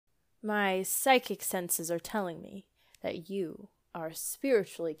My psychic senses are telling me that you are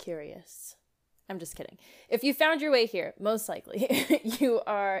spiritually curious. I'm just kidding. If you found your way here, most likely you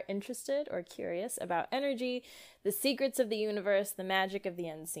are interested or curious about energy, the secrets of the universe, the magic of the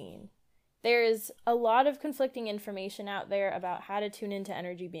unseen. There's a lot of conflicting information out there about how to tune into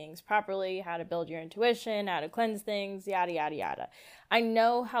energy beings properly, how to build your intuition, how to cleanse things, yada, yada, yada. I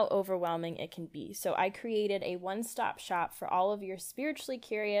know how overwhelming it can be, so I created a one-stop shop for all of your spiritually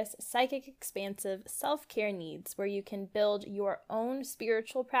curious, psychic expansive self-care needs, where you can build your own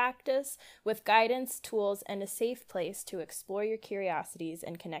spiritual practice with guidance, tools, and a safe place to explore your curiosities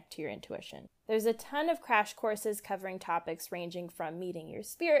and connect to your intuition. There's a ton of crash courses covering topics ranging from meeting your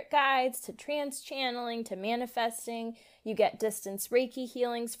spirit guides to trance channeling to manifesting. You get distance Reiki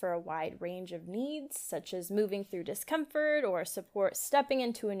healings for a wide range of needs, such as moving through discomfort or support stepping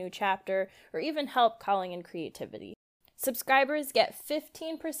into a new chapter, or even help calling in creativity. Subscribers get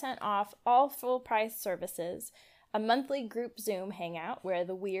 15% off all full-price services, a monthly group Zoom hangout where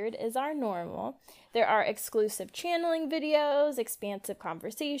the weird is our normal. There are exclusive channeling videos, expansive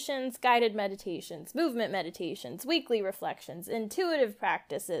conversations, guided meditations, movement meditations, weekly reflections, intuitive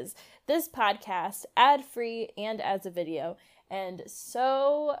practices, this podcast, ad-free and as a video, and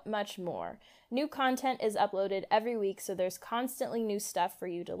so much more. New content is uploaded every week, so there's constantly new stuff for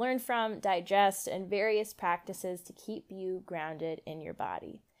you to learn from, digest, and various practices to keep you grounded in your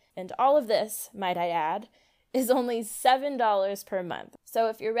body. And all of this, might I add, is only $7 per month. So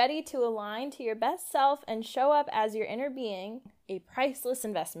if you're ready to align to your best self and show up as your inner being, a priceless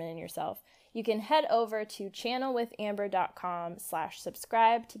investment in yourself, you can head over to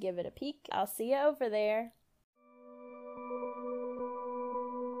channelwithamber.com/subscribe to give it a peek. I'll see you over there.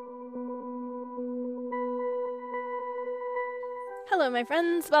 Hello, my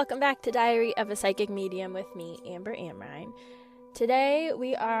friends. Welcome back to Diary of a Psychic Medium with me, Amber Amrine. Today,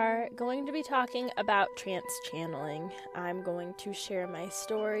 we are going to be talking about trance channeling. I'm going to share my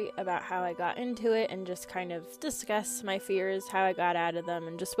story about how I got into it and just kind of discuss my fears, how I got out of them,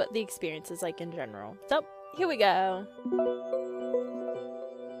 and just what the experience is like in general. So, here we go.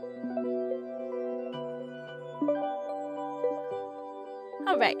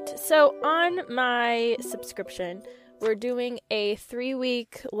 Alright, so on my subscription, we're doing a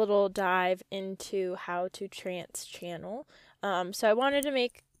 3-week little dive into how to trance channel. So I wanted to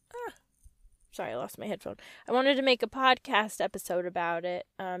make, sorry, I lost my headphone. I wanted to make a podcast episode about it,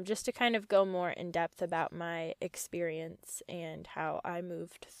 just to kind of go more in depth about my experience and how I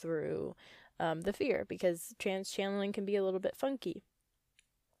moved through the fear, because trance channeling can be a little bit funky.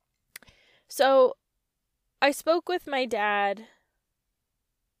 So I spoke with my dad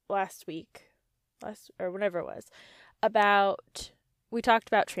last week, or whenever it was, we talked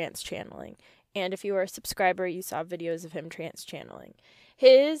about trance channeling. And if you were a subscriber, you saw videos of him trance channeling.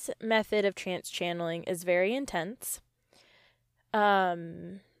 His method of trance channeling is very intense.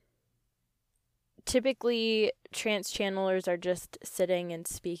 Typically, trance channelers are just sitting and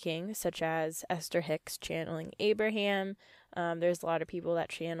speaking, such as Esther Hicks channeling Abraham. There's a lot of people that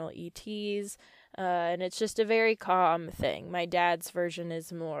channel ETs, and it's just a very calm thing. My dad's version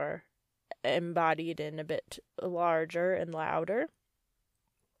is more embodied and a bit larger and louder.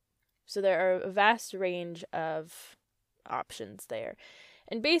 So there are a vast range of options there.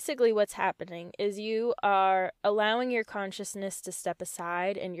 And basically what's happening is you are allowing your consciousness to step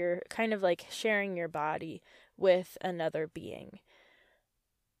aside, and you're kind of like sharing your body with another being.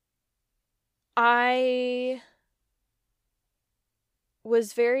 I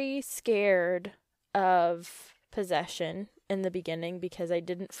was very scared of possession in the beginning because I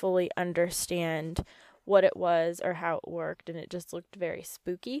didn't fully understand what it was or how it worked, and it just looked very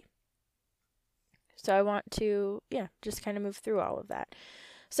spooky. So I want to, just kind of move through all of that.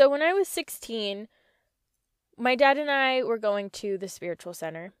 So when I was 16, my dad and I were going to the spiritual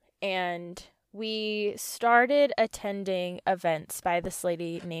center, and we started attending events by this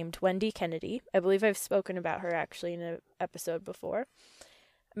lady named Wendy Kennedy. I believe I've spoken about her actually in an episode before.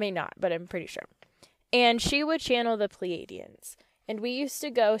 I may not, but I'm pretty sure. And she would channel the Pleiadians. And we used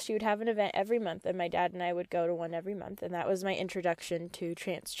to go, she would have an event every month, and my dad and I would go to one every month, and that was my introduction to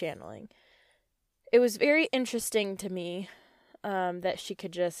trance channeling. It was very interesting to me that she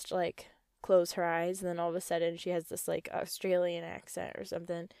could just, close her eyes, and then all of a sudden she has this, Australian accent or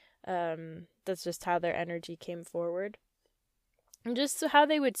something. That's just how their energy came forward. And just how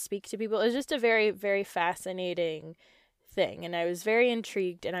they would speak to people. It was just a very, very fascinating thing, and I was very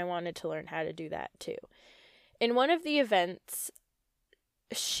intrigued, and I wanted to learn how to do that, too. In one of the events,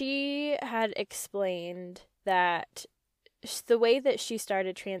 she had explained that the way that she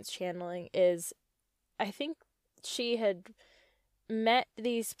started trance channeling is, I think she had met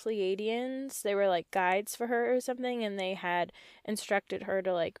these Pleiadians. They were like guides for her or something, and they had instructed her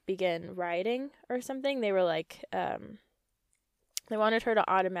to like begin writing or something. They were like, they wanted her to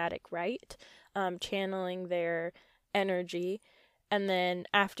automatic write, channeling their energy. And then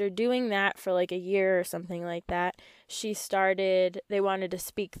after doing that for like a year or something like that, they wanted to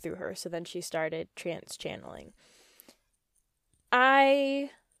speak through her. So then she started trance channeling.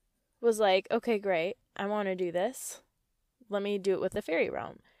 I was like, okay, great. I want to do this. Let me do it with the fairy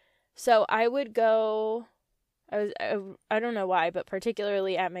realm. So I would go, I don't know why, but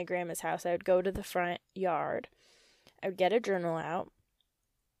particularly at my grandma's house, I would go to the front yard. I would get a journal out,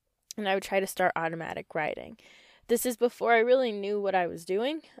 and I would try to start automatic writing. This is before I really knew what I was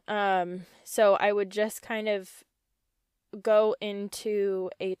doing. So I would just kind of go into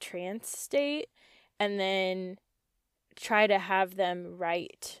a trance state and then try to have them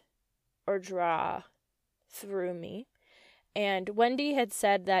write or draw through me. And Wendy had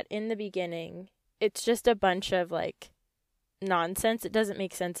said that in the beginning, it's just a bunch of like nonsense. It doesn't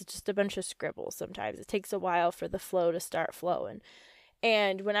make sense. It's just a bunch of scribbles sometimes. It takes a while for the flow to start flowing.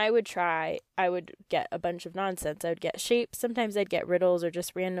 And when I would try, I would get a bunch of nonsense. I would get shapes. Sometimes I'd get riddles or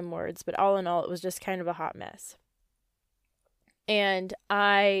just random words. But all in all, it was just kind of a hot mess. And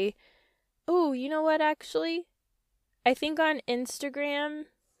you know what, actually? I think on Instagram,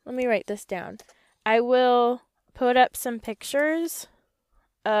 let me write this down. I will put up some pictures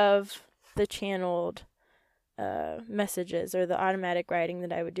of the channeled messages or the automatic writing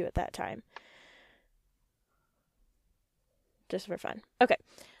that I would do at that time. Just for fun. Okay.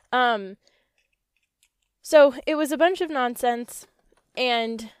 So it was a bunch of nonsense,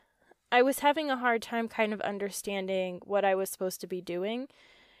 and I was having a hard time kind of understanding what I was supposed to be doing.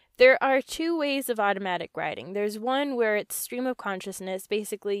 There are two ways of automatic writing. There's one where it's stream of consciousness.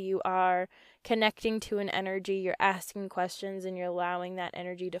 Basically, you are connecting to an energy, you're asking questions, and you're allowing that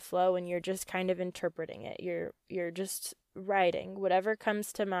energy to flow, and you're just kind of interpreting it. You're just writing whatever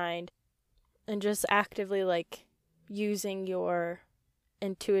comes to mind, and just actively like using your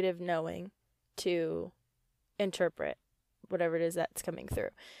intuitive knowing to interpret whatever it is that's coming through.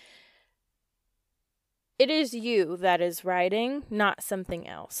 It is you that is writing, not something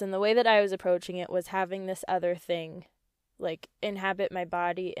else. And the way that I was approaching it was having this other thing like inhabit my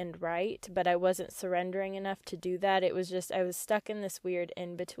body and write, but I wasn't surrendering enough to do that. It was just, I was stuck in this weird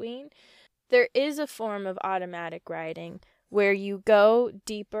in-between. There is a form of automatic writing where you go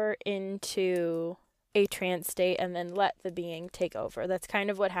deeper into a trance state and then let the being take over. That's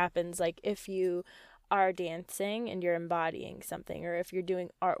kind of what happens like if you are dancing and you're embodying something, or if you're doing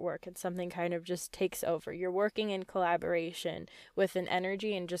artwork and something kind of just takes over. You're working in collaboration with an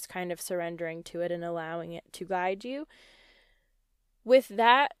energy and just kind of surrendering to it and allowing it to guide you. With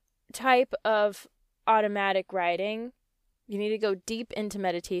that type of automatic writing, you need to go deep into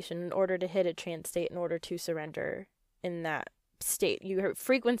meditation in order to hit a trance state, in order to surrender in that state. Your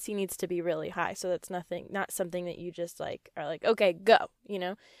frequency needs to be really high, so that's not something that you just like are like, okay, go, you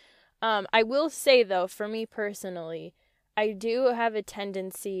know. I will say, though, for me personally, I do have a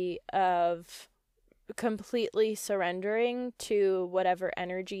tendency of completely surrendering to whatever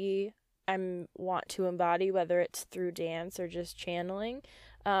energy I want to embody, whether it's through dance or just channeling.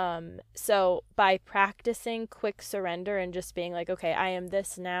 So by practicing quick surrender and just being like, okay, I am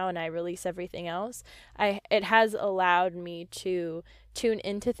this now, and I release everything else, it has allowed me to tune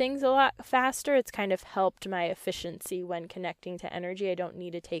into things a lot faster. It's kind of helped my efficiency when connecting to energy. I don't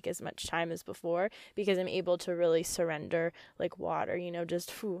need to take as much time as before because I'm able to really surrender like water, you know,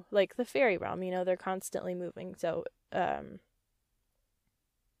 just like the fairy realm, you know, they're constantly moving. So,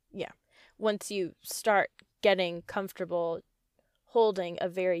 yeah, once you start getting comfortable holding a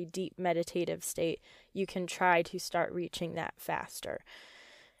very deep meditative state, you can try to start reaching that faster.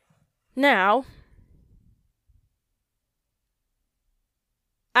 Now,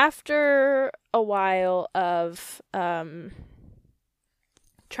 after a while of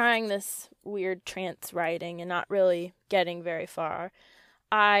trying this weird trance writing and not really getting very far,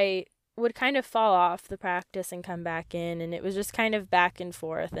 I would kind of fall off the practice and come back in, and it was just kind of back and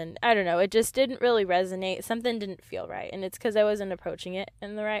forth, and I don't know, it just didn't really resonate. Something didn't feel right, and it's because I wasn't approaching it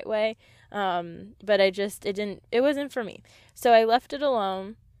in the right way, but it wasn't for me. So I left it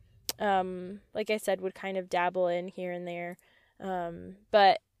alone. Like I said, would kind of dabble in here and there,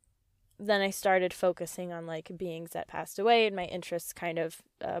 but then I started focusing on like beings that passed away, and my interests kind of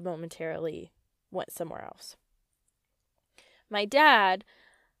momentarily went somewhere else. My dad,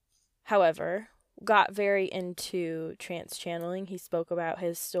 however, got very into trance channeling. He spoke about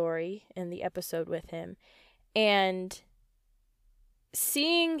his story in the episode with him, and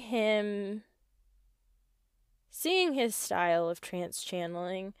seeing him seeing his style of trance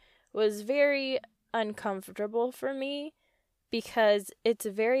channeling was very uncomfortable for me because it's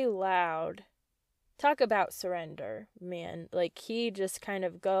very loud. Talk about surrender, man. Like, he just kind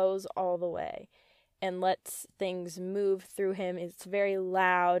of goes all the way and lets things move through him. It's very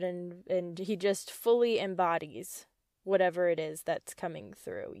loud, and he just fully embodies whatever it is that's coming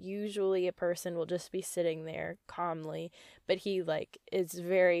through. Usually a person will just be sitting there calmly, but he like is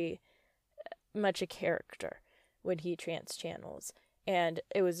very much a character when he trance channels. And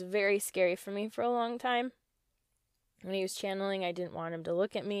it was very scary for me for a long time. When he was channeling, I didn't want him to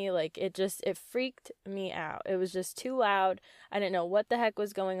look at me. Like, it freaked me out. It was just too loud. I didn't know what the heck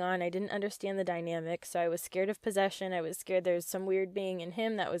was going on. I didn't understand the dynamic, so I was scared of possession. I was scared there was some weird being in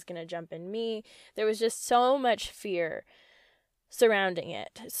him that was going to jump in me. There was just so much fear surrounding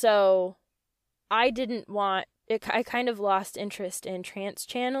it. So I didn't want it. I kind of lost interest in trance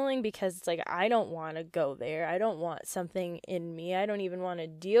channeling because it's like, I don't want to go there. I don't want something in me. I don't even want to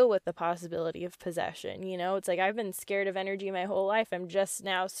deal with the possibility of possession. You know, it's like, I've been scared of energy my whole life. I'm just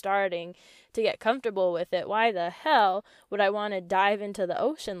now starting to get comfortable with it. Why the hell would I want to dive into the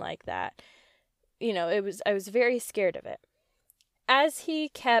ocean like that? You know, I was very scared of it. As he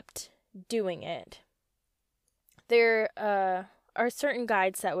kept doing it, there are certain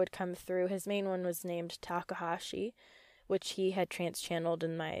guides that would come through. His main one was named Takahashi, which he had trance channeled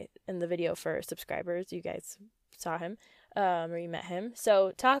in the video for subscribers. You guys saw him, or you met him.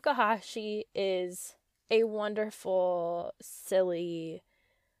 So Takahashi is a wonderful, silly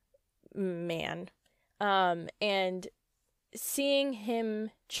man. And seeing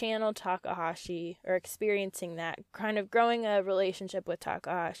him channel Takahashi, or experiencing that, kind of growing a relationship with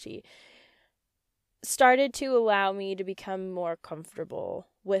Takahashi, started to allow me to become more comfortable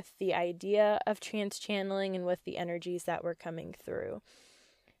with the idea of trance channeling and with the energies that were coming through.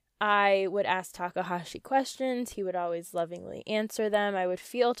 I would ask Takahashi questions. He would always lovingly answer them. I would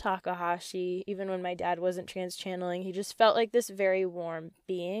feel Takahashi, even when my dad wasn't trance channeling. He just felt like this very warm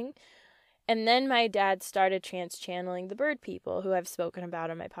being. And then my dad started trance channeling the bird people, who I've spoken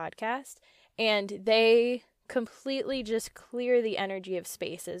about on my podcast. And they completely just clear the energy of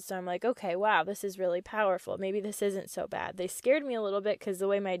spaces. So I'm like, okay, wow, this is really powerful. Maybe this isn't so bad. They scared me a little bit because the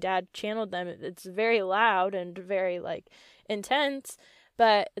way my dad channeled them, it's very loud and very like intense,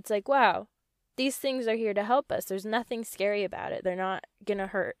 but it's like, wow, these things are here to help us. There's nothing scary about it. They're not gonna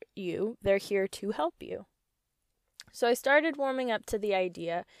hurt you. They're here to help you. So I started warming up to the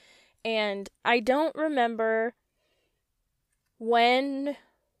idea, and I don't remember when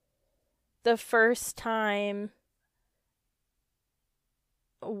the first time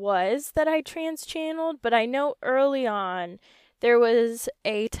was that I trance channeled, but I know early on there was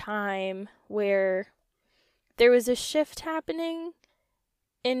a time where there was a shift happening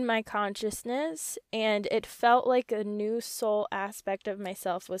in my consciousness, and it felt like a new soul aspect of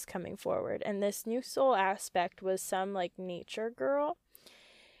myself was coming forward. And this new soul aspect was some like nature girl,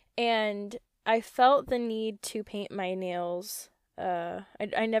 and I felt the need to paint my nails.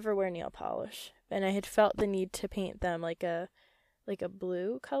 I never wear nail polish, and I had felt the need to paint them like a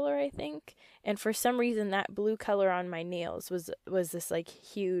blue color, I think. And for some reason, that blue color on my nails was this like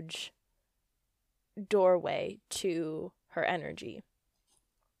huge doorway to her energy.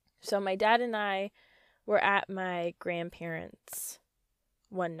 So my dad and I were at my grandparents'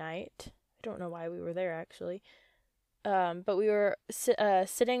 one night. I don't know why we were there, actually. But we were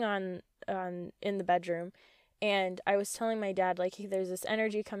sitting on in the bedroom, and I was telling my dad, like, hey, there's this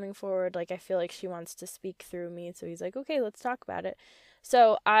energy coming forward, like, I feel like she wants to speak through me. So he's like, okay, let's talk about it.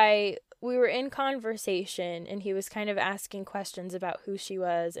 So we were in conversation, and he was kind of asking questions about who she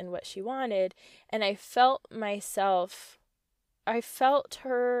was and what she wanted, and I felt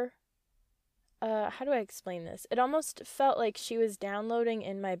her, how do I explain this? It almost felt like she was downloading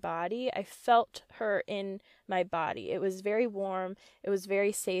in my body. I felt her in my body. It was very warm. It was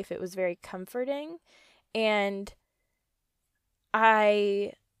very safe. It was very comforting. And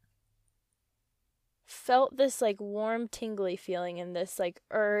I felt this like warm, tingly feeling and this like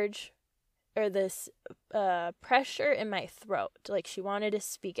urge or this pressure in my throat. Like she wanted to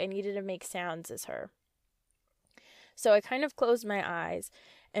speak. I needed to make sounds as her. So I kind of closed my eyes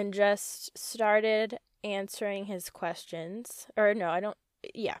and just started answering his questions. Or no, I don't.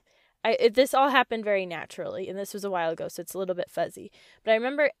 Yeah. This all happened very naturally, and this was a while ago, so it's a little bit fuzzy. But I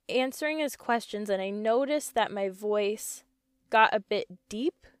remember answering his questions, and I noticed that my voice got a bit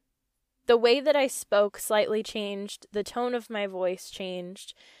deep. The way that I spoke slightly changed. The tone of my voice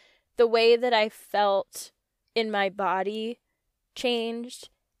changed. The way that I felt in my body changed.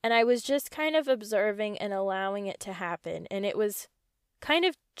 And I was just kind of observing and allowing it to happen. And it was kind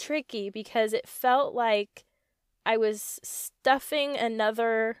of tricky because it felt like I was stuffing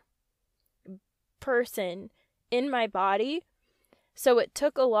another person in my body. So it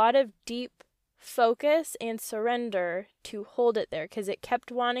took a lot of deep focus and surrender to hold it there, because it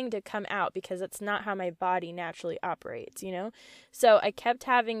kept wanting to come out, because that's not how my body naturally operates, you know? So I kept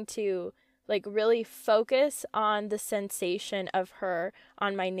having to like really focus on the sensation of her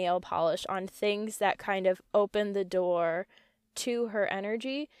on my nail polish, on things that kind of opened the door to her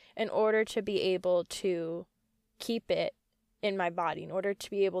energy, in order to be able to keep it in my body, in order to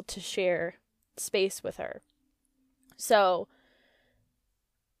be able to share space with her. So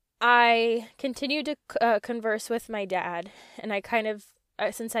I continued to converse with my dad, and I kind of,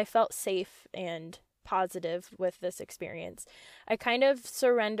 since I felt safe and positive with this experience, I kind of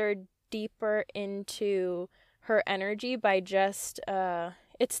surrendered deeper into her energy by just,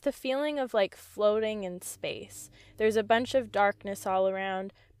 it's the feeling of like floating in space. There's a bunch of darkness all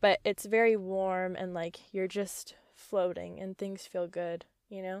around, but it's very warm, and like you're just floating, and things feel good,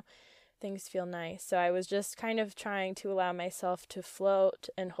 you know? Things feel nice. So I was just kind of trying to allow myself to float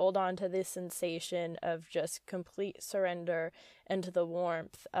and hold on to this sensation of just complete surrender into the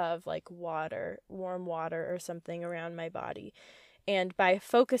warmth of like water, warm water or something around my body. And by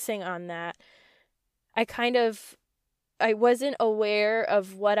focusing on that, I wasn't aware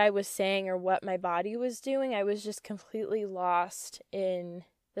of what I was saying or what my body was doing. I was just completely lost in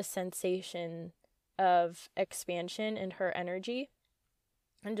the sensation of expansion and her energy,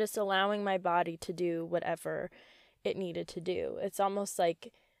 and just allowing my body to do whatever it needed to do. It's almost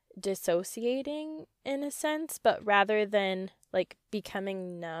like dissociating in a sense, but rather than like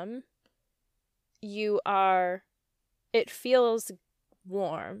becoming numb, it feels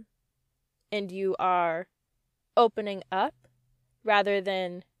warm, and you are opening up rather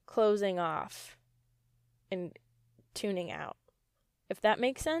than closing off and tuning out. If that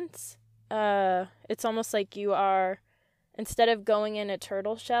makes sense? It's almost like you are, instead of going in a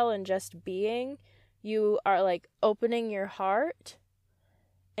turtle shell and just being, you are like opening your heart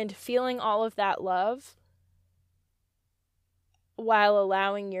and feeling all of that love while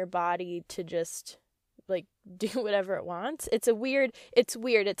allowing your body to just like do whatever it wants. It's weird.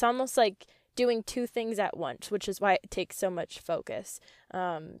 It's almost like doing two things at once, which is why it takes so much focus.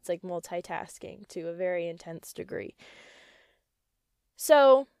 It's like multitasking to a very intense degree.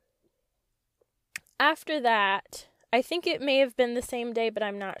 So after that, I think it may have been the same day, but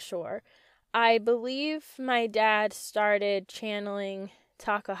I'm not sure. I believe my dad started channeling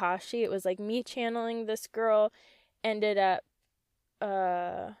Takahashi. It was like me channeling this girl, ended up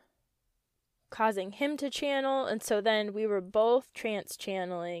causing him to channel, and so then we were both trance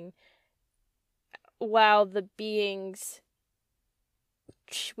channeling while the beings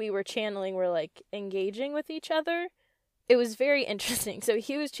we were channeling were like engaging with each other. It was very interesting. So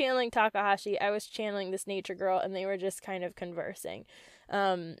he was channeling Takahashi, I was channeling this nature girl, and they were just kind of conversing.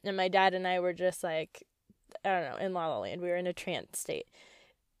 And my dad and I were just like, I don't know, in La La Land. We were in a trance state.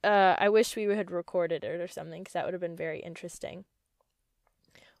 I wish we had recorded it or something, because that would have been very interesting.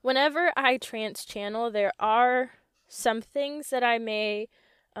 Whenever I trance channel, there are some things that I may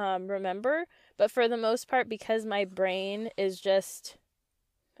remember, but for the most part, because my brain is just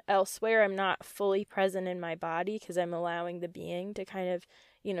elsewhere, I'm not fully present in my body, because I'm allowing the being to kind of,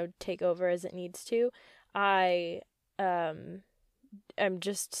 take over as it needs to. I'm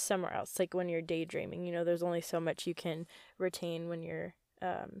just somewhere else. Like when you're daydreaming, there's only so much you can retain when you're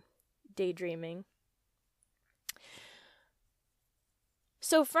daydreaming.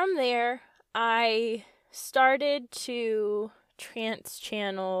 So from there, I started to trance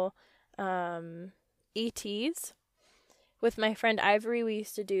channel ETs. With my friend Ivory, we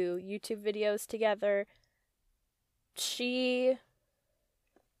used to do YouTube videos together. She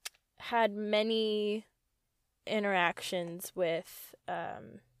had many interactions with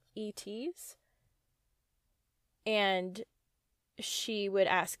ETs, and she would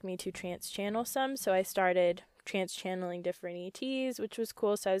ask me to trance channel some, so I started trance channeling different ETs, which was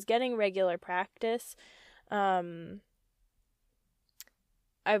cool. So I was getting regular practice.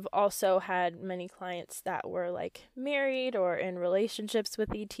 I've also had many clients that were like married or in relationships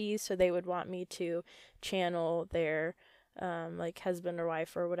with ETs, so they would want me to channel their like husband or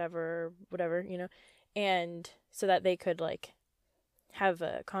wife or whatever, and so that they could like have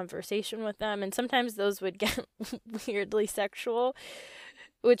a conversation with them. And sometimes those would get weirdly sexual,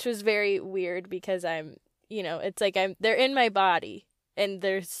 which was very weird, because I'm, it's like they're in my body and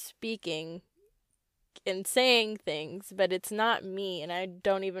they're speaking and saying things, but it's not me, and I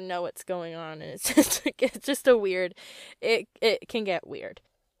don't even know what's going on, and it's just a weird, it can get weird.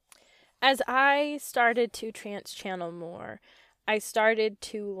 As I started to trance channel more, I started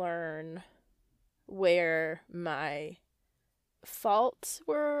to learn where my faults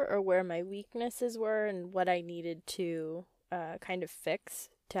were or where my weaknesses were and what I needed to kind of fix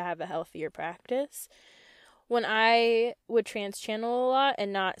to have a healthier practice. When I would trance channel a lot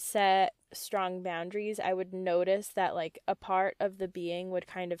and not set strong boundaries, I would notice that like a part of the being would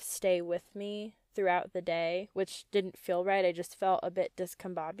kind of stay with me throughout the day, which didn't feel right. I just felt a bit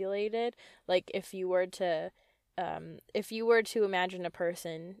discombobulated. Like if you were to imagine a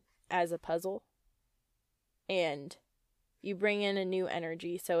person as a puzzle and you bring in a new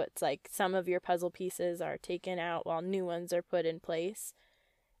energy, so it's like some of your puzzle pieces are taken out while new ones are put in place,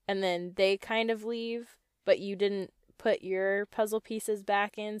 and then they kind of leave, but you didn't put your puzzle pieces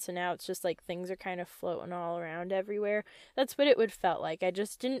back in, so now it's just like things are kind of floating all around everywhere. That's what it would felt like. I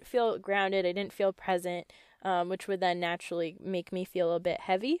just didn't feel grounded. I didn't feel present, which would then naturally make me feel a bit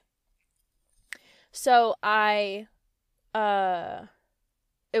heavy. So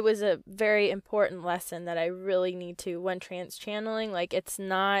it was a very important lesson that I really need to, when trance channeling, like it's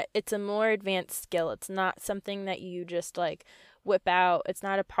a more advanced skill. It's not something that you just like whip out. It's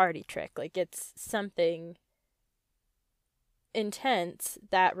not a party trick. Like it's something intense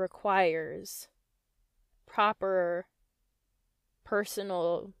that requires proper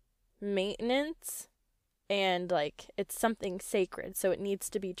personal maintenance, and like it's something sacred, so it needs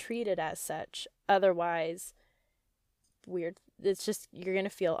to be treated as such. Otherwise, it's just, you're gonna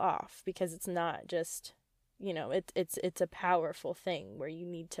feel off, because it's not just, it's a powerful thing where you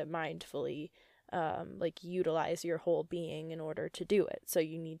need to mindfully like utilize your whole being in order to do it. So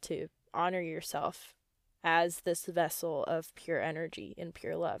you need to honor yourself as this vessel of pure energy and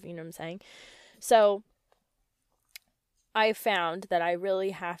pure love, you know what I'm saying? So I found that I really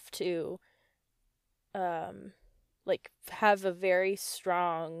have to like have a very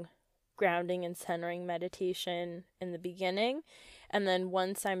strong grounding and centering meditation in the beginning, and then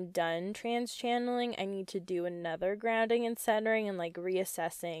once I'm done trance channeling, I need to do another grounding and centering and like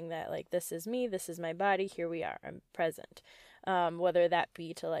reassessing that like this is me, this is my body, here we are, I'm present. Whether that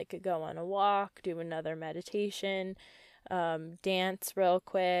be to like go on a walk, do another meditation, dance real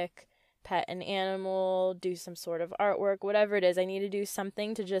quick, pet an animal, do some sort of artwork, whatever it is, I need to do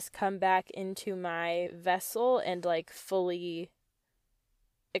something to just come back into my vessel and like fully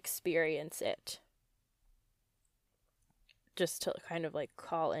experience it. Just to kind of like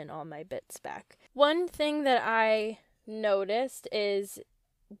call in all my bits back. One thing that I noticed is,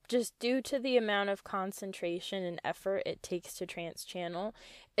 just due to the amount of concentration and effort it takes to trance channel,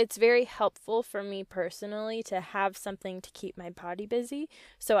 it's very helpful for me personally to have something to keep my body busy.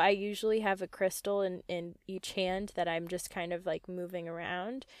 So I usually have a crystal in each hand that I'm just kind of like moving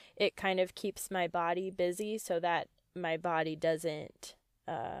around. It kind of keeps my body busy so that my body doesn't,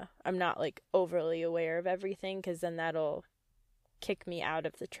 I'm not like overly aware of everything, because then that'll kick me out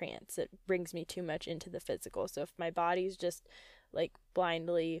of the trance. It brings me too much into the physical. So if my body's just like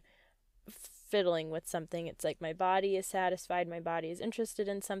blindly fiddling with something, it's like my body is satisfied, my body is interested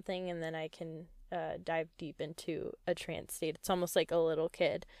in something, and then I can dive deep into a trance state. It's almost like a little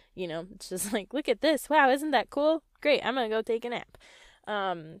kid, it's just like, look at this, wow, isn't that cool, great, I'm gonna go take a nap.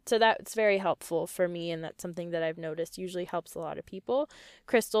 So that's very helpful for me, and that's something that I've noticed usually helps a lot of people.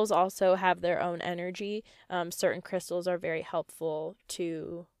 Crystals also have their own energy. Certain crystals are very helpful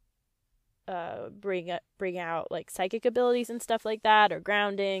to bring out like psychic abilities and stuff like that, or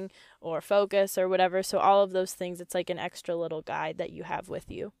grounding or focus or whatever. So all of those things, it's like an extra little guide that you have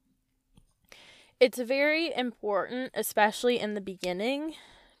with you. It's very important, especially in the beginning,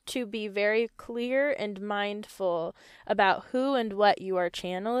 to be very clear and mindful about who and what you are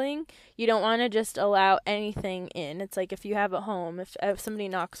channeling. You don't want to just allow anything in. It's like if you have a home, if somebody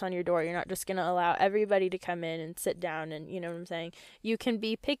knocks on your door, you're not just going to allow everybody to come in and sit down and, you know what I'm saying? You can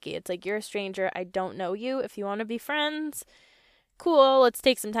be picky. It's like, you're a stranger, I don't know you. If you want to be friends, cool, let's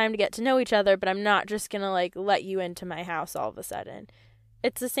take some time to get to know each other, but I'm not just going to like let you into my house all of a sudden.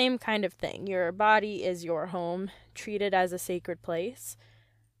 It's the same kind of thing. Your body is your home. Treat it as a sacred place.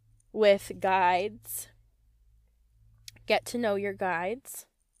 With guides, get to know your guides,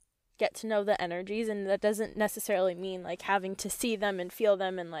 get to know the energies, and that doesn't necessarily mean like having to see them and feel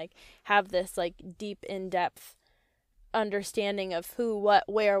them and like have this like deep in-depth understanding of who, what,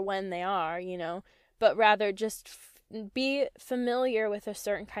 where, when they are, but rather just be familiar with a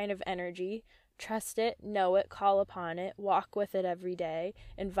certain kind of energy, trust it, know it, call upon it, walk with it every day,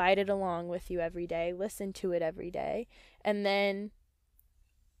 invite it along with you every day, listen to it every day, and then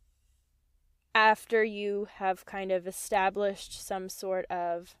after you have kind of established some sort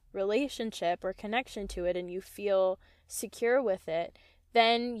of relationship or connection to it and you feel secure with it,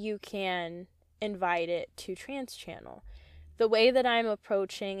 then you can invite it to trance channel. The way that I'm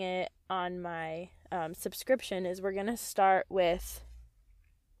approaching it on my subscription is we're going to start with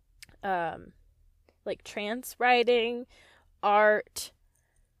like trance writing, art,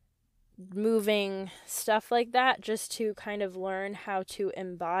 moving, stuff like that, just to kind of learn how to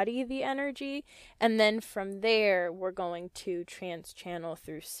embody the energy. And then from there, we're going to trance channel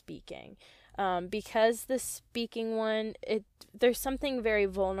through speaking. Because the speaking one, there's something very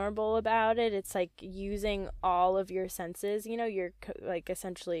vulnerable about it. It's like using all of your senses. You know, you're like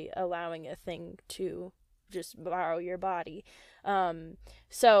essentially allowing a thing to just borrow your body.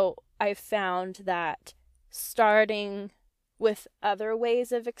 So I found that starting with other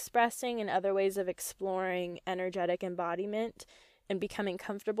ways of expressing and other ways of exploring energetic embodiment and becoming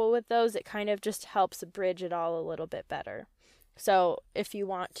comfortable with those, it kind of just helps bridge it all a little bit better. So if you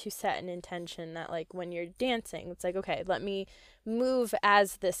want to set an intention that, like, when you're dancing, it's like, okay, let me move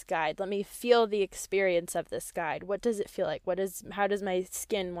as this guide. Let me feel the experience of this guide. What does it feel like? How does my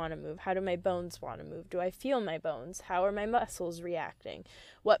skin want to move? How do my bones want to move? Do I feel my bones? How are my muscles reacting?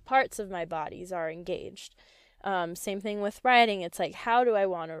 What parts of my bodies are engaged? Same thing with writing. It's like, how do I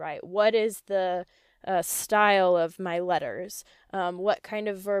want to write? What is the style of my letters? What kind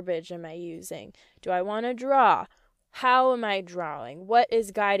of verbiage am I using? Do I want to draw? How am I drawing? What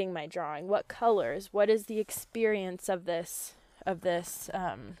is guiding my drawing? What colors? What is the experience of this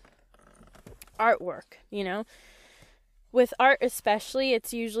artwork, you know? With art especially,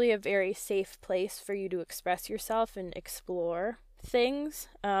 it's usually a very safe place for you to express yourself and explore things.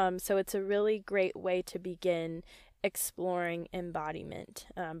 So it's a really great way to begin exploring embodiment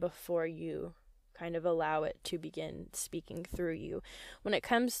before you kind of allow it to begin speaking through you. When it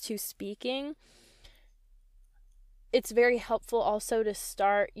comes to speaking, it's very helpful also to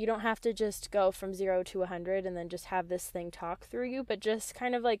start. You don't have to just go from 0 to 100 and then just have this thing talk through you, but just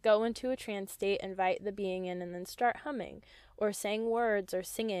kind of like go into a trance state, invite the being in, and then start humming or saying words or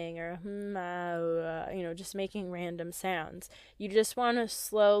singing or just making random sounds. You just want to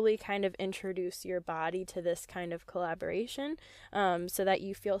slowly kind of introduce your body to this kind of collaboration so that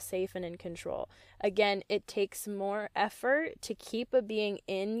you feel safe and in control. Again, it takes more effort to keep a being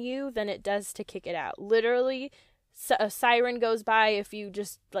in you than it does to kick it out. Literally, a siren goes by. If you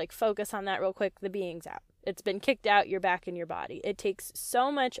just like focus on that real quick, the being's out. It's been kicked out. You're back in your body. It takes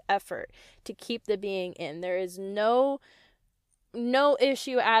so much effort to keep the being in. There is no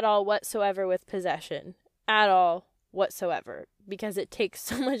issue at all whatsoever with possession at all whatsoever, because it takes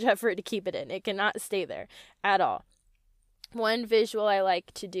so much effort to keep it in. It cannot stay there at all. One visual I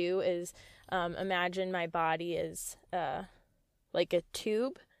like to do is imagine my body is like a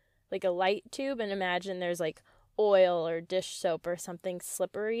tube, like a light tube, and imagine there's like oil or dish soap or something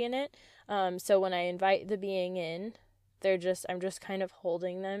slippery in it. So when I invite the being in, I'm just kind of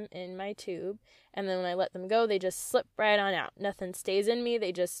holding them in my tube, and then when I let them go, they just slip right on out. Nothing stays in me,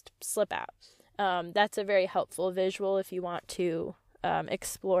 they just slip out. That's a very helpful visual if you want to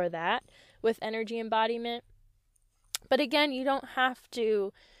explore that with energy embodiment. But again, you don't have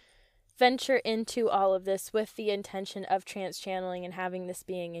to venture into all of this with the intention of trance channeling and having this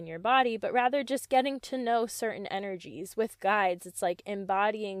being in your body, but rather just getting to know certain energies. With guides, it's like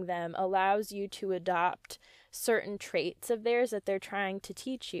embodying them allows you to adopt certain traits of theirs that they're trying to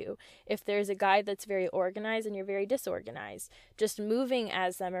teach you. If there's a guide that's very organized and you're very disorganized, just moving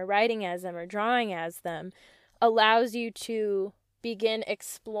as them or writing as them or drawing as them allows you to begin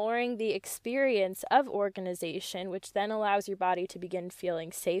exploring the experience of organization, which then allows your body to begin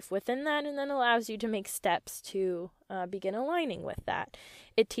feeling safe within that, and then allows you to make steps to begin aligning with that.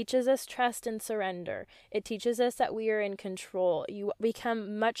 It teaches us trust and surrender. It teaches us that we are in control. You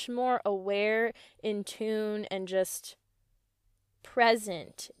become much more aware, in tune, and just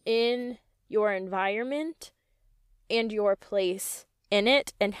present in your environment and your place in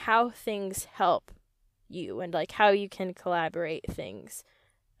it, and how things help you, and like how you can collaborate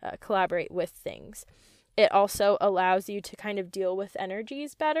with things. It also allows you to kind of deal with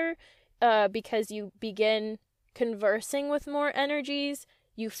energies better because you begin conversing with more energies.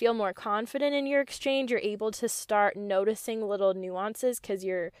 You feel more confident in your exchange. You're able to start noticing little nuances because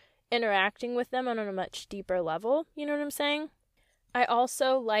you're interacting with them on a much deeper level. You know what I'm saying? I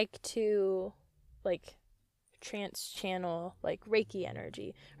also like to trance channel like Reiki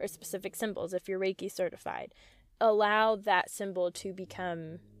energy or specific symbols. If you're Reiki certified, allow that symbol to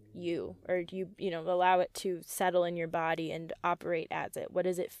become you, or allow it to settle in your body and operate as it. What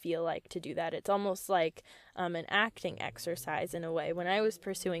does it feel like to do that? It's almost like an acting exercise in a way. When I was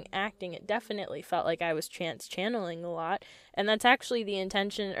pursuing acting, it definitely felt like I was trance channeling a lot, and that's actually the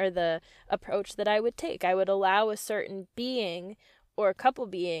intention or the approach that I would take. I would allow a certain being or a couple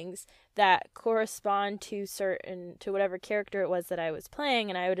beings that correspond to whatever character it was that I was playing,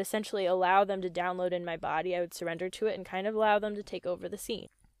 and I would essentially allow them to download in my body. I would surrender to it and kind of allow them to take over the scene.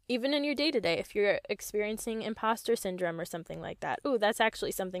 Even in your day-to-day, if you're experiencing imposter syndrome or something like that. Ooh, that's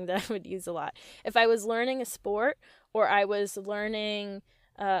actually something that I would use a lot. If I was learning a sport, or I was learning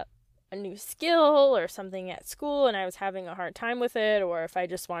a new skill or something at school and I was having a hard time with it, or if I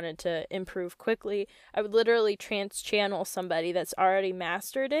just wanted to improve quickly, I would literally trance channel somebody that's already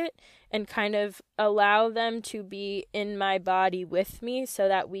mastered it and kind of allow them to be in my body with me so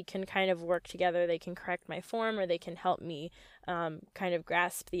that we can kind of work together. They can correct my form, or they can help me kind of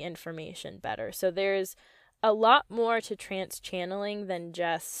grasp the information better. So there's a lot more to trance channeling than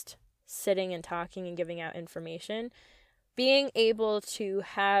just sitting and talking and giving out information. Being able to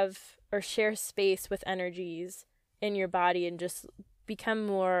have or share space with energies in your body and just become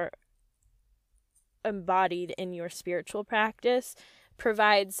more embodied in your spiritual practice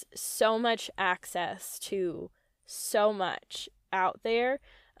provides so much access to so much out there,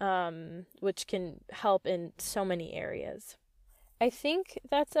 which can help in so many areas. I think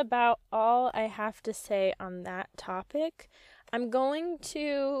that's about all I have to say on that topic. I'm going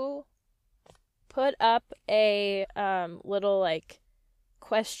to put up a little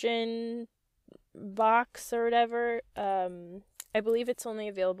question box or whatever. I believe it's only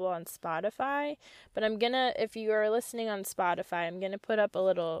available on Spotify, but if you are listening on Spotify, I'm gonna put up a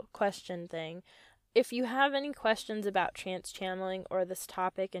little question thing. If you have any questions about trance channeling or this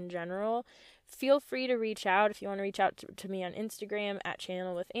topic in general, feel free to reach out. If you want to reach out to me on Instagram at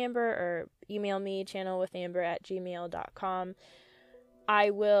channelwithamber, or email me channelwithamber@gmail.com.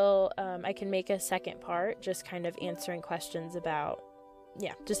 I can make a second part just kind of answering questions about,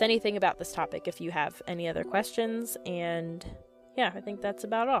 just anything about this topic if you have any other questions. And I think that's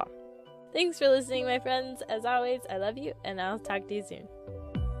about all. Thanks for listening, my friends. As always, I love you, and I'll talk to you soon.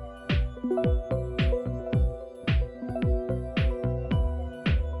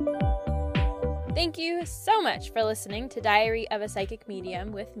 Thank you so much for listening to Diary of a Psychic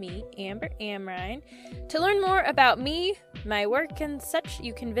Medium with me, Amber Amrine. To learn more about me, my work, and such,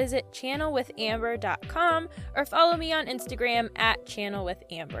 you can visit channelwithamber.com or follow me on Instagram at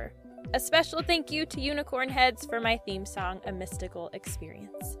channelwithamber. A special thank you to Unicorn Heads for my theme song, A Mystical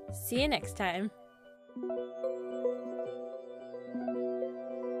Experience. See you next time.